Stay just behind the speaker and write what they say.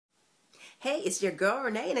Hey, it's your girl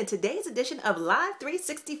Renee, and in today's edition of Live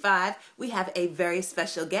 365, we have a very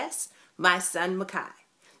special guest, my son Mekhi.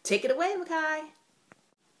 Take it away, Mekhi.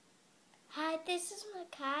 Hi, this is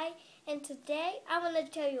Mekhi, and today I want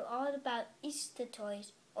to tell you all about Easter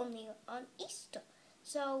toys, only on Easter.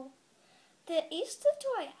 So, the Easter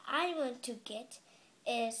toy I want to get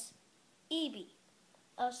is Eevee.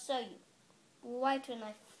 I'll show you. Right when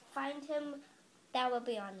I find him, that will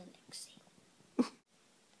be on the next scene.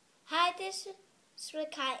 Hi, this is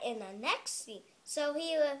Mekhi in the next scene. So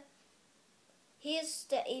here's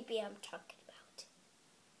the Eevee I'm talking about.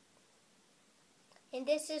 And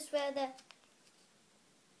this is where the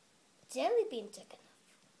jelly beans are gonna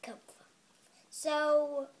come from.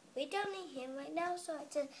 So we don't need him right now, so I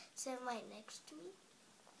just sit him right next to me.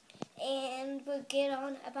 And we'll get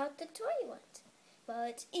on about the toy he wants. Well,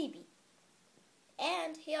 it's Eevee.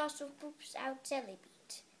 And he also poops out jelly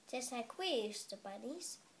beans, just like we Easter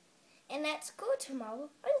bunnies. And at school tomorrow,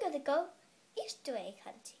 I'm gonna go Easter egg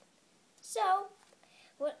hunting. So,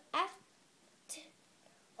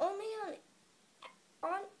 only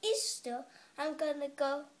on Easter, I'm gonna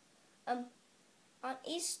go on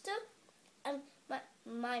Easter, and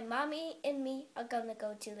my mommy and me are gonna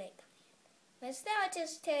go to Legoland. But now I'll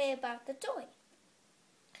just tell you about the toy.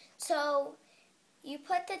 So, you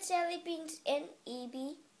put the jelly beans in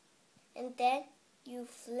Eevee, and then you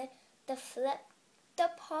flip the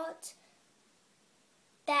part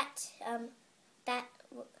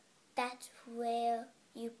that's where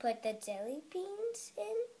you put the jelly beans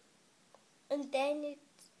in, and then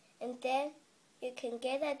you can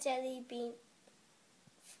get a jelly bean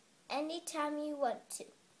anytime you want to.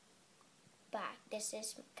 Bye. This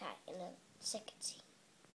is Mekhi in the second scene.